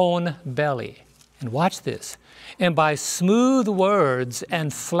own belly. And watch this. And by smooth words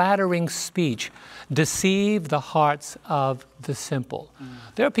and flattering speech, deceive the hearts of the simple.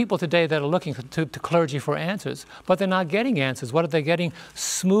 There are people today that are looking to clergy for answers, but they're not getting answers. What are they getting?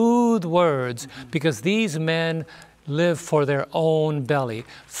 Smooth words, because these men live for their own belly.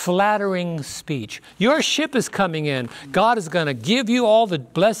 Flattering speech. Your ship is coming in. God is going to give you all the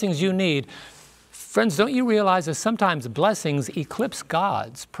blessings you need. Friends, don't you realize that sometimes blessings eclipse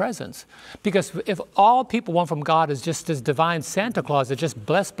God's presence? Because if all people want from God is just this divine Santa Claus that just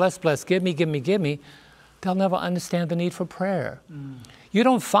bless, bless, bless, give me, give me, give me, they'll never understand the need for prayer. You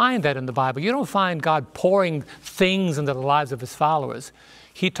don't find that in the Bible. You don't find God pouring things into the lives of his followers.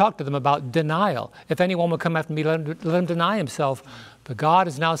 He talked to them about denial. If anyone will come after me, let him deny himself. But God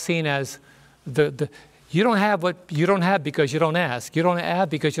is now seen as you don't have what you don't have because you don't ask. You don't have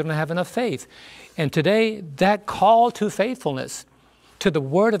because you don't have enough faith. And today, that call to faithfulness, to the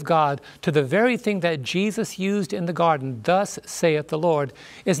Word of God, to the very thing that Jesus used in the garden, thus saith the Lord,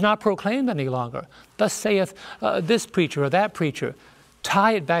 is not proclaimed any longer. Thus saith this preacher or that preacher.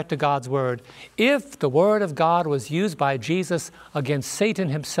 Tie it back to God's Word. If the Word of God was used by Jesus against Satan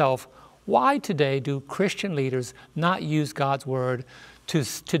himself, why today do Christian leaders not use God's Word to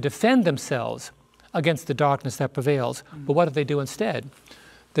defend themselves against the darkness that prevails? But what do they do instead?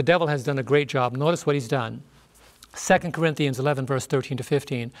 The devil has done a great job. Notice what he's done. 2 Corinthians 11, verse 13 to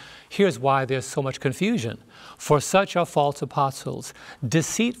 15. Here's why there's so much confusion. For such are false apostles,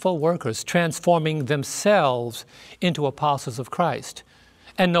 deceitful workers, transforming themselves into apostles of Christ.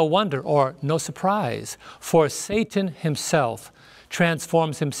 And no wonder or no surprise, for Satan himself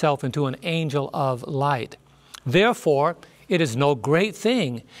transforms himself into an angel of light. Therefore, it is no great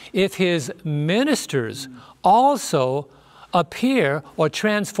thing if his ministers also appear or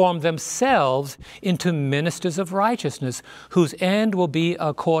transform themselves into ministers of righteousness, whose end will be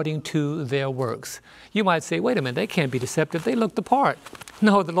according to their works. You might say, wait a minute, they can't be deceptive. They look the part.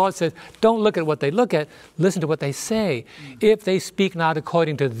 No, the Lord says, don't look at what they look at. Listen to what they say. If they speak not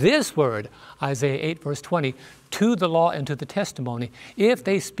according to this word, Isaiah 8, verse 20, to the law and to the testimony, if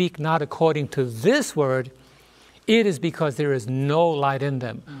they speak not according to this word, it is because there is no light in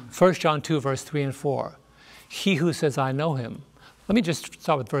them. 1 John 2, verse 3 and 4. He who says, I know him. Let me just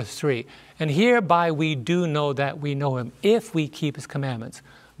start with verse 3. And hereby we do know that we know him, if we keep his commandments.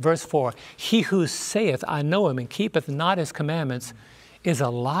 Verse 4. He who saith, I know him, and keepeth not his commandments, is a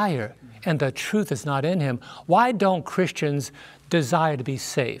liar, and the truth is not in him. Why don't Christians desire to be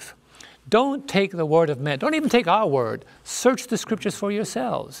safe? Don't take the word of men. Don't even take our word. Search the scriptures for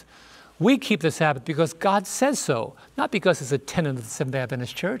yourselves. We keep the Sabbath because God says so, not because it's a tenet of the Seventh-day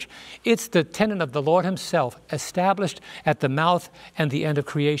Adventist Church. It's the tenet of the Lord himself, established at the mouth and the end of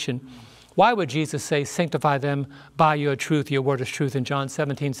creation. Why would Jesus say, sanctify them by your truth, your word is truth, in John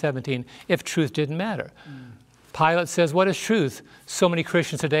 17:17, if truth didn't matter? Pilate says, what is truth? So many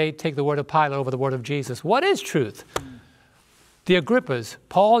Christians today take the word of Pilate over the word of Jesus. What is truth? The Agrippas,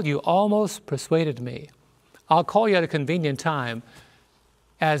 Paul, you almost persuaded me. I'll call you at a convenient time.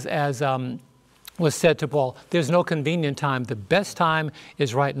 As was said to Paul, there's no convenient time. The best time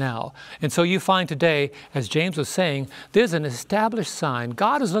is right now. And so you find today, as James was saying, there's an established sign.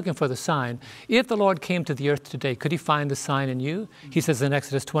 God is looking for the sign. If the Lord came to the earth today, could he find the sign in you? He says in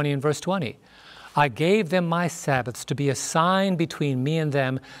Exodus 20 and verse 20, I gave them my Sabbaths to be a sign between me and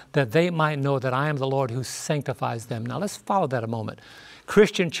them, that they might know that I am the Lord who sanctifies them. Now let's follow that a moment.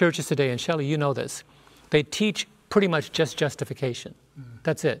 Christian churches today, and Shelley, you know this, they teach pretty much just justification.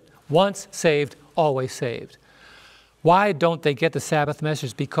 That's it. Once saved, always saved. Why don't they get the Sabbath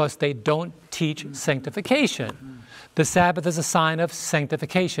message? Because they don't teach sanctification. The Sabbath is a sign of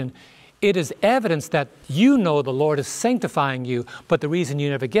sanctification. It is evidence that you know the Lord is sanctifying you, but the reason you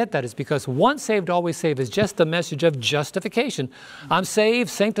never get that is because once saved, always saved is just the message of justification. I'm saved,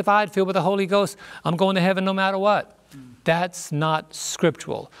 sanctified, filled with the Holy Ghost. I'm going to heaven no matter what. That's not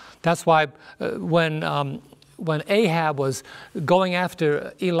scriptural. That's why when Ahab was going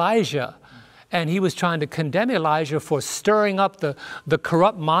after Elijah, and he was trying to condemn Elijah for stirring up the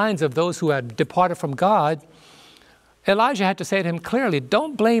corrupt minds of those who had departed from God, Elijah had to say to him clearly,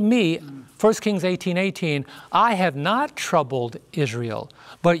 don't blame me. 1 Kings 18:18, I have not troubled Israel,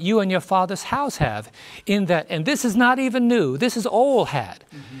 but you and your father's house have. In that, and this is not even new, this is old hat.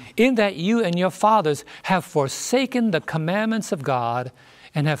 In that you and your fathers have forsaken the commandments of God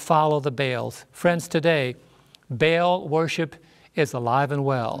and have followed the Baals. Friends, today, Baal worship is alive and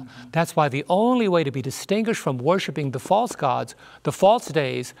well. That's why the only way to be distinguished from worshiping the false gods, the false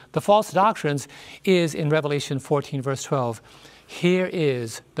days, the false doctrines is in Revelation 14, verse 12. Here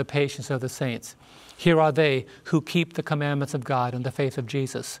is the patience of the saints. Here are they who keep the commandments of God and the faith of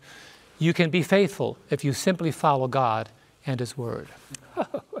Jesus. You can be faithful if you simply follow God and His Word.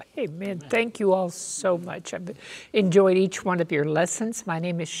 Oh, amen. Thank you all so much. I've enjoyed each one of your lessons. My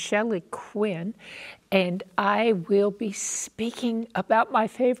name is Shelley Quinn, and I will be speaking about my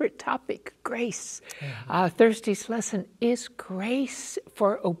favorite topic, grace. Thursday's lesson is grace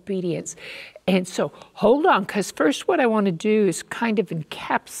for obedience. And so hold on, because first what I want to do is kind of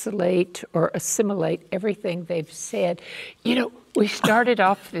encapsulate or assimilate everything they've said. You know, we started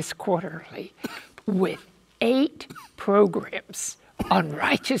off this quarterly with 8 programs on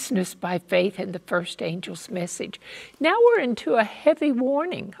righteousness by faith and the first angel's message. Now we're into a heavy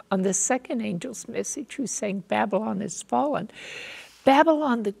warning on the second angel's message, who's saying Babylon is fallen.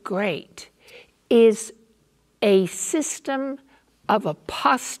 Babylon the Great is a system of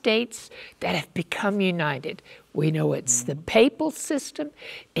apostates that have become united. We know it's the papal system.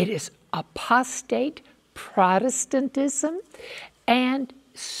 It is apostate Protestantism and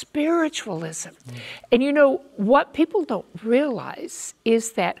spiritualism. And you know, what people don't realize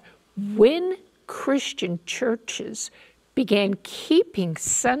is that when Christian churches began keeping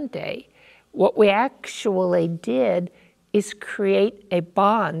Sunday, what we actually did is create a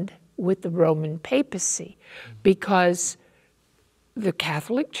bond with the Roman papacy, because the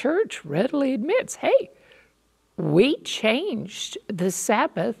Catholic Church readily admits, hey, we changed the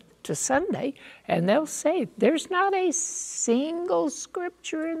Sabbath to Sunday, and they'll say there's not a single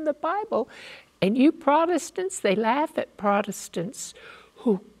scripture in the Bible. And you Protestants, they laugh at Protestants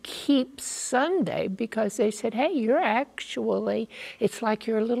who keep Sunday because they said, hey, you're actually, it's like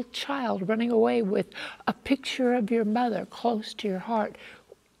you're a little child running away with a picture of your mother close to your heart.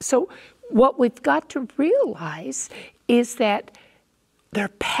 So what we've got to realize is that they're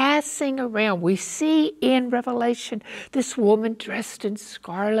passing around. We see in Revelation this woman dressed in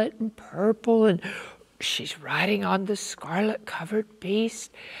scarlet and purple, and she's riding on the scarlet-covered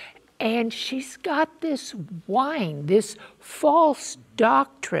beast, and she's got this wine, this false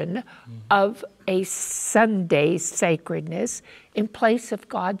doctrine of a Sunday sacredness in place of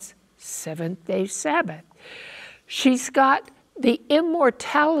God's seventh-day Sabbath. She's got the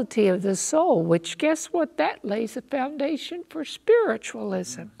immortality of the soul, which guess what? That lays a foundation for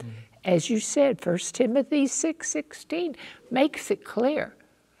spiritualism. As you said, 1 Timothy 6:16 makes it clear.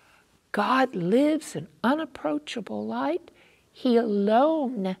 God lives in unapproachable light. He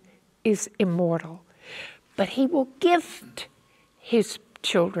alone is immortal. But He will gift His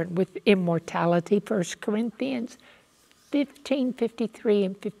children with immortality. 1 Corinthians 15:53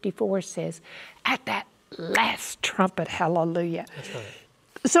 and 54 says, at that last trumpet, hallelujah. That's right.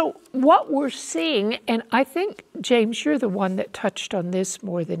 So what we're seeing, and I think, James, you're the one that touched on this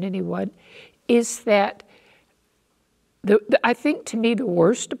more than anyone, is that I think to me the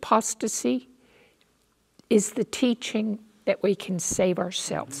worst apostasy is the teaching that we can save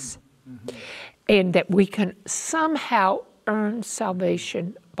ourselves and that we can somehow earn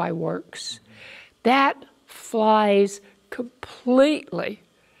salvation by works. That flies completely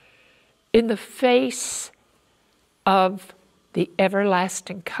in the face of the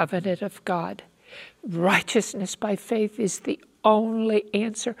everlasting covenant of God. Righteousness by faith is the only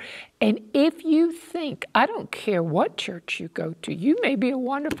answer. And if you think, I don't care what church you go to, you may be a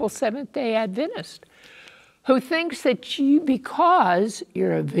wonderful Seventh-day Adventist who thinks that you, because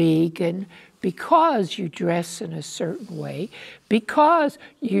you're a vegan, because you dress in a certain way, because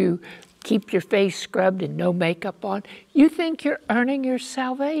you keep your face scrubbed and no makeup on, you think you're earning your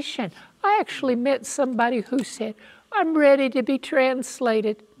salvation. I actually met somebody who said, I'm ready to be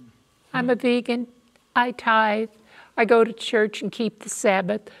translated. I'm a vegan. I tithe. I go to church and keep the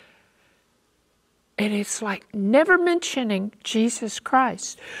Sabbath. And it's like never mentioning Jesus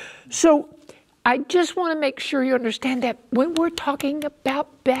Christ. So I just want to make sure you understand that when we're talking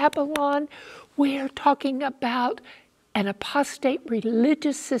about Babylon, we are talking about an apostate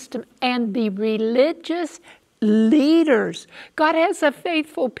religious system and the religious leaders. God has a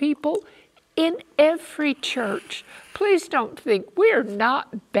faithful people in every church. Please don't think we're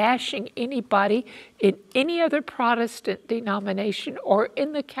not bashing anybody in any other Protestant denomination or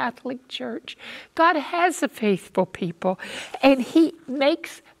in the Catholic Church. God has a faithful people, and He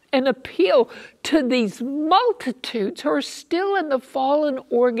makes an appeal to these multitudes who are still in the fallen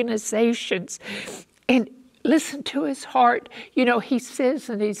organizations. And listen to His heart. You know, He says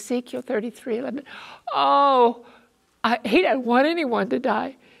in Ezekiel 33:11, He doesn't want anyone to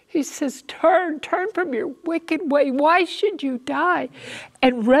die. He says, turn from your wicked way. Why should you die?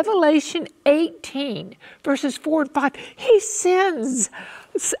 And Revelation 18, verses 4 and 5, he sends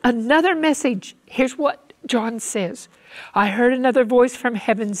another message. Here's what John says. I heard another voice from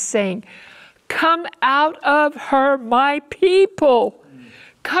heaven saying, come out of her, my people.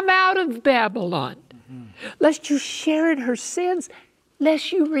 Come out of Babylon, lest you share in her sins,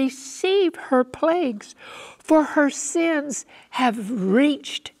 lest you receive her plagues. For her sins have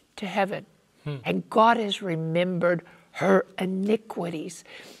reached to heaven, and God has remembered her iniquities.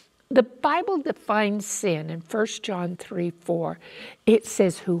 The Bible defines sin in 1 John 3:4. It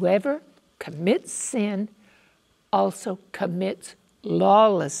says, whoever commits sin also commits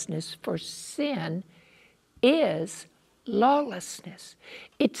lawlessness, for sin is lawlessness.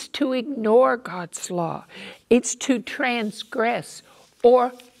 It's to ignore God's law. It's to transgress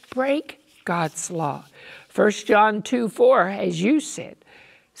or break God's law. 1 John 2:4, as you said,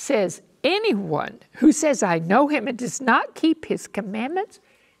 says, anyone who says, I know him and does not keep his commandments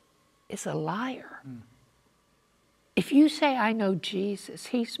is a liar. If you say, I know Jesus,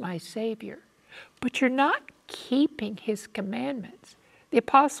 he's my Savior, but you're not keeping his commandments, the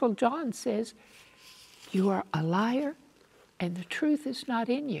Apostle John says, you are a liar and the truth is not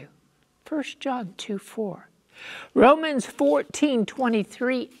in you. 1 John 2:4. Romans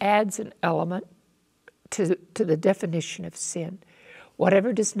 14:23 adds an element to the definition of sin.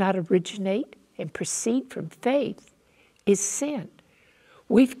 Whatever does not originate and proceed from faith is sin.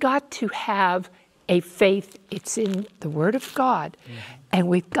 We've got to have a faith, it's in the Word of God, and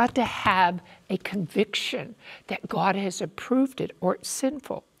we've got to have a conviction that God has approved it or it's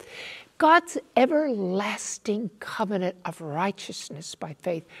sinful. God's everlasting covenant of righteousness by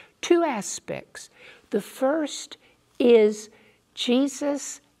faith, two aspects. The first is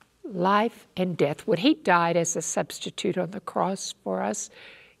Jesus' life and death. When he died as a substitute on the cross for us,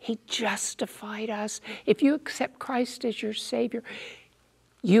 he justified us. If you accept Christ as your Savior,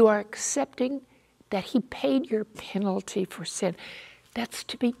 you are accepting that he paid your penalty for sin. That's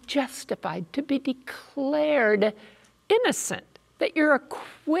to be justified, to be declared innocent, that you're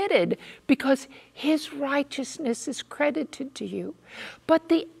acquitted because his righteousness is credited to you. But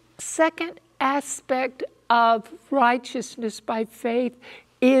the second aspect of righteousness by faith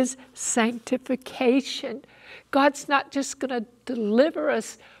is sanctification. God's not just going to deliver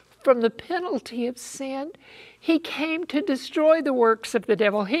us from the penalty of sin. He came to destroy the works of the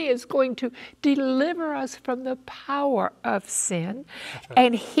devil. He is going to deliver us from the power of sin. Right.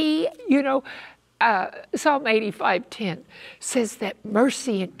 And he, Psalm 85:10 says that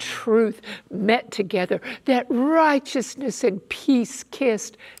mercy and truth met together, that righteousness and peace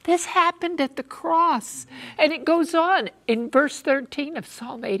kissed. This happened at the cross. And it goes on in verse 13 of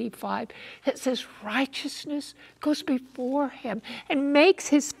Psalm 85 that says righteousness goes before him and makes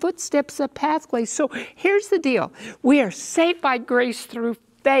his footsteps a pathway. So here's the deal. We are saved by grace through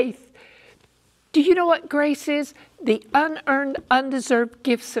faith. Do you know what grace is? The unearned, undeserved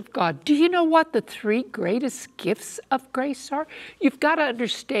gifts of God. Do you know what the three greatest gifts of grace are? You've got to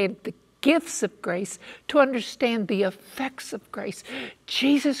understand the gifts of grace to understand the effects of grace.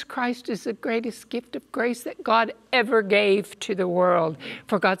 Jesus Christ is the greatest gift of grace that God ever gave to the world.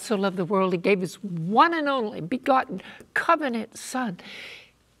 For God so loved the world, he gave his one and only begotten covenant Son.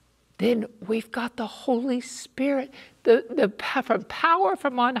 Then we've got the Holy Spirit, the power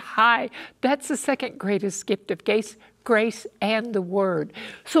from on high. That's the second greatest gift of grace and the Word.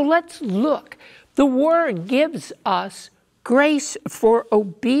 So let's look. The Word gives us grace for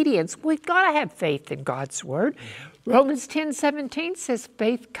obedience. We've got to have faith in God's Word. Romans 10:17 says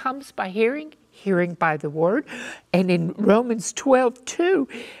faith comes by hearing, hearing by the Word. And in Romans 12:2,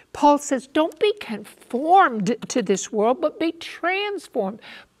 Paul says, don't be conformed to this world, but be transformed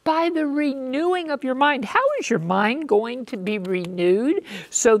by the renewing of your mind. How is your mind going to be renewed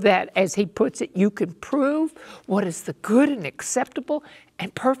so that, as he puts it, you can prove what is the good and acceptable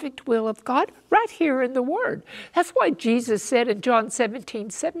and perfect will of God? Right here in the Word. That's why Jesus said in John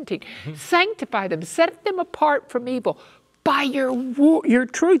 17:17, sanctify them, set them apart from evil by your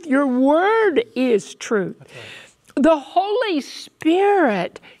truth. Your Word is truth. Right. The Holy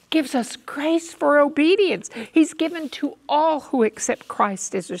Spirit gives us grace for obedience. He's given to all who accept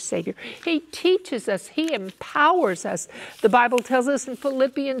Christ as their Savior. He teaches us. He empowers us. The Bible tells us in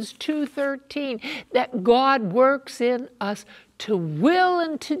Philippians 2:13 that God works in us to will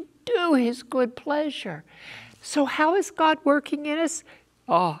and to do his good pleasure. So how is God working in us?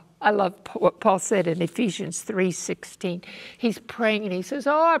 Oh, I love what Paul said in Ephesians 3:16. He's praying and he says,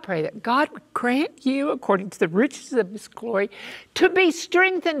 I pray that God would grant you, according to the riches of his glory, to be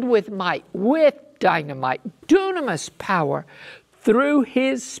strengthened with might, with dynamite, dunamis power, through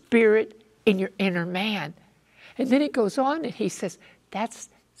his Spirit in your inner man. And then it goes on and he says, that's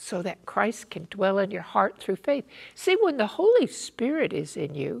so that Christ can dwell in your heart through faith. See, when the Holy Spirit is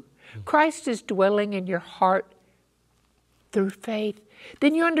in you, Christ is dwelling in your heart through faith.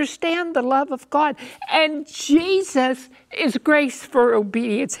 Then you understand the love of God. And Jesus is grace for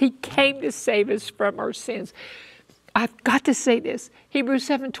obedience. He came to save us from our sins. I've got to say this. Hebrews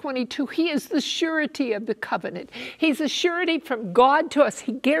 7:22, he is the surety of the covenant. He's a surety from God to us.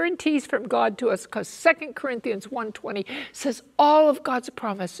 He guarantees from God to us, because 2 Corinthians 1:20 says all of God's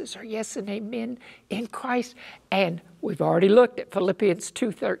promises are yes and amen in Christ. And we've already looked at Philippians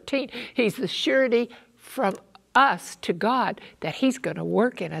 2:13. He's the surety from us to God that he's going to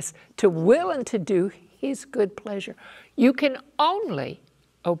work in us to will and to do his good pleasure. You can only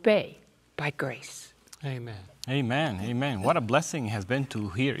obey by grace. Amen. Amen. Amen. What a blessing it has been to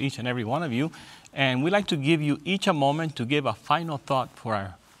hear each and every one of you. And we'd like to give you each a moment to give a final thought for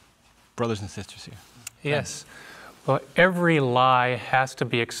our brothers and sisters here. Yes. Well, every lie has to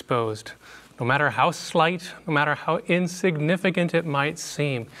be exposed, no matter how slight, no matter how insignificant it might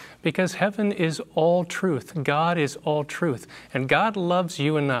seem, because heaven is all truth. God is all truth. And God loves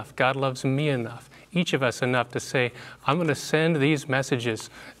you enough. God loves me enough. Each of us enough to say, I'm going to send these messages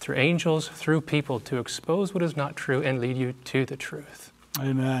through angels, through people, to expose what is not true and lead you to the truth.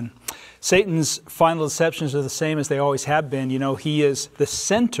 Amen. Satan's final deceptions are the same as they always have been. You know, he is the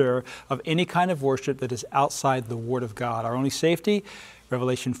center of any kind of worship that is outside the Word of God. Our only safety,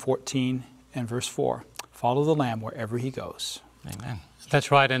 Revelation 14 and verse 4. Follow the Lamb wherever he goes. Amen.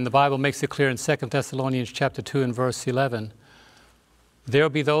 That's right, and the Bible makes it clear in 2 Thessalonians chapter 2 and verse 11. There will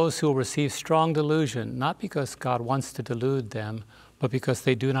be those who will receive strong delusion, not because God wants to delude them, but because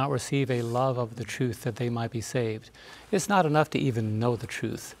they do not receive a love of the truth that they might be saved. It's not enough to even know the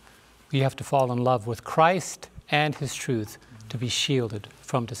truth. You have to fall in love with Christ and his truth to be shielded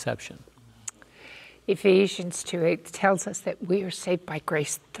from deception. Ephesians 2:8 tells us that we are saved by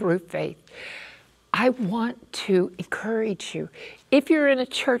grace through faith. I want to encourage you. If you're in a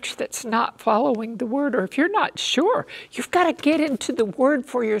church that's not following the Word, or if you're not sure, you've got to get into the Word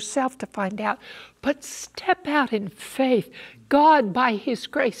for yourself to find out. But step out in faith. God, by his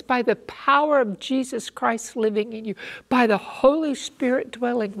grace, by the power of Jesus Christ living in you, by the Holy Spirit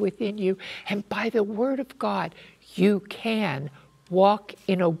dwelling within you, and by the Word of God, you can walk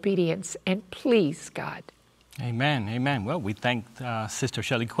in obedience and please God. Amen. Amen. Well, we thank Sister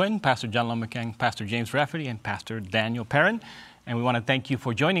Shelley Quinn, Pastor John Lomacang, Pastor James Rafferty, and Pastor Daniel Perrin. And we want to thank you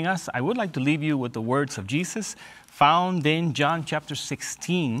for joining us. I would like to leave you with the words of Jesus found in John chapter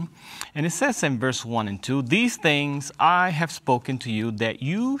 16. And it says in verse 1 and 2, "These things I have spoken to you, that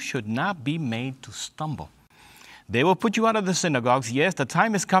you should not be made to stumble. They will put you out of the synagogues. Yes, the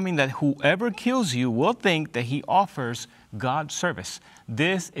time is coming that whoever kills you will think that he offers God service.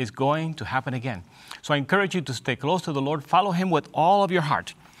 This is going to happen again." So I encourage you to stay close to the Lord. Follow him with all of your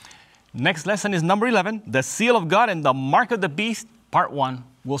heart. Next lesson is number 11, the seal of God and the mark of the beast, part 1.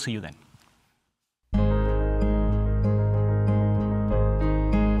 We'll see you then.